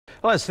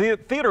Well, as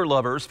theater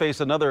lovers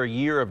face another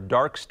year of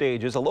dark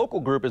stages, a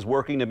local group is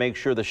working to make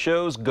sure the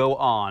shows go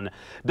on.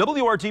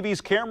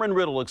 WRTV's Cameron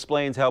Riddle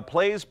explains how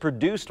plays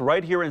produced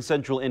right here in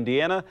central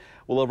Indiana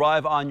will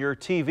arrive on your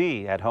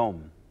TV at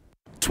home.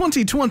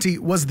 2020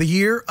 was the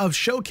year of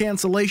show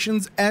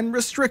cancellations and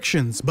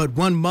restrictions, but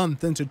 1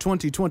 month into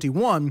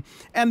 2021,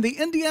 and the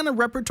Indiana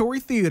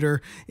Repertory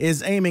Theater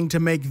is aiming to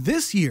make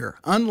this year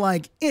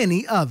unlike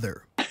any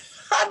other.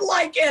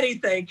 Unlike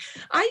anything.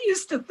 I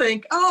used to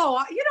think, oh,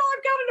 I've got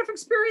enough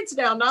experience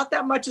now. Not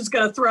that much is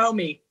going to throw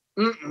me.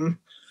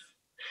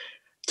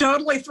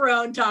 Totally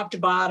thrown top to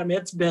bottom.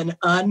 It's been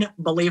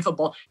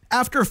unbelievable.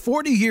 After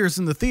 40 years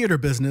in the theater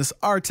business,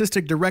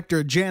 artistic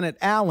director Janet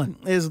Allen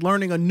is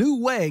learning a new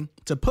way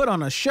to put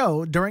on a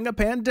show during a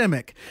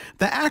pandemic.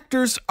 The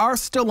actors are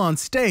still on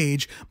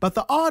stage, but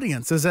the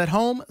audience is at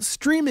home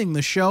streaming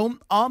the show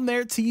on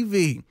their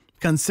TV.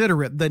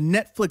 Consider it the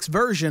Netflix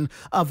version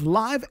of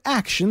live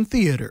action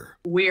theater.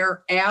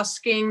 We're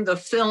asking the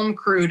film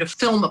crew to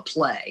film a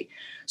play.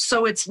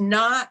 So it's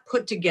not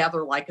put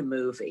together like a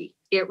movie.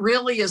 It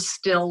really is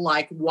still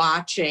like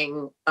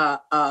watching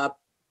a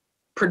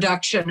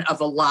production of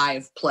a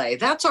live play.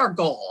 That's our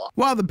goal.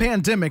 While the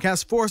pandemic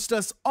has forced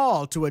us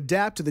all to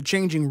adapt to the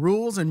changing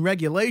rules and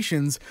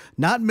regulations,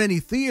 not many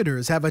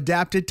theaters have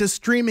adapted to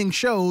streaming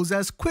shows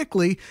as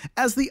quickly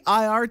as the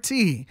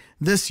IRT.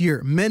 This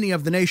year, many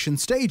of the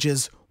nation's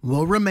stages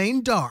will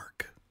remain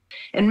dark.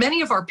 And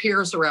many of our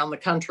peers around the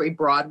country,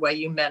 Broadway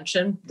you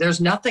mentioned, there's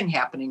nothing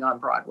happening on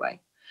Broadway.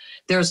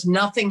 There's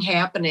nothing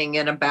happening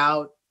in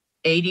about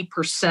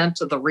 80%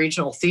 of the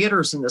regional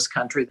theaters in this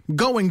country.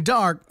 Going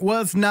dark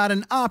was not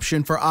an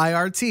option for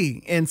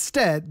IRT.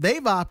 Instead,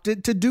 they've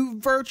opted to do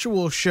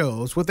virtual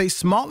shows with a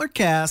smaller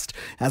cast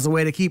as a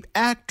way to keep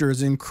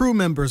actors and crew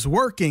members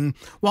working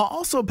while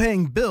also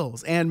paying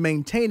bills and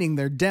maintaining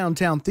their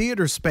downtown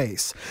theater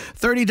space.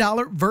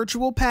 $30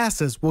 virtual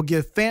passes will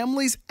give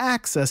families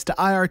access to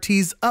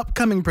IRT's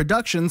upcoming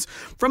productions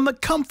from the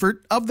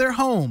comfort of their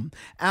home.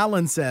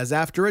 Allen says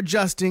after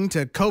adjusting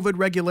to COVID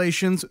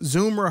regulations,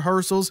 Zoom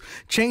rehearsals,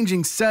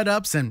 changing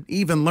setups, and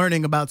even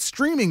learning about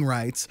streaming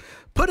rights,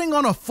 putting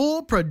on a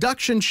full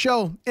production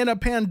show in a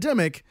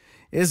pandemic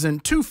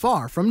isn't too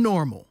far from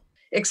normal.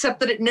 Except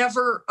that it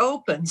never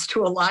opens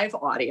to a live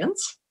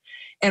audience.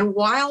 And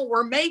while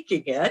we're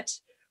making it,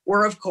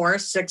 we're, of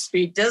course, 6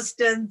 feet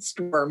distanced,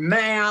 we're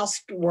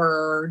masked,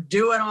 we're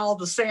doing all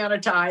the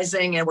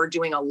sanitizing, and we're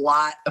doing a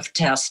lot of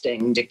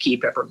testing to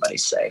keep everybody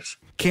safe.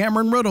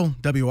 Cameron Riddle,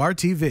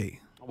 WRTV.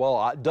 Well,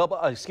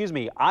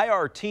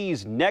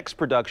 IRT's next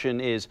production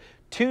is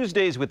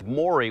Tuesdays with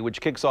Maury, which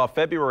kicks off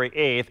February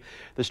 8th.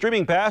 The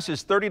streaming pass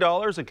is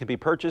 $30 and can be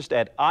purchased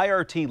at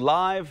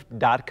irtlive.com.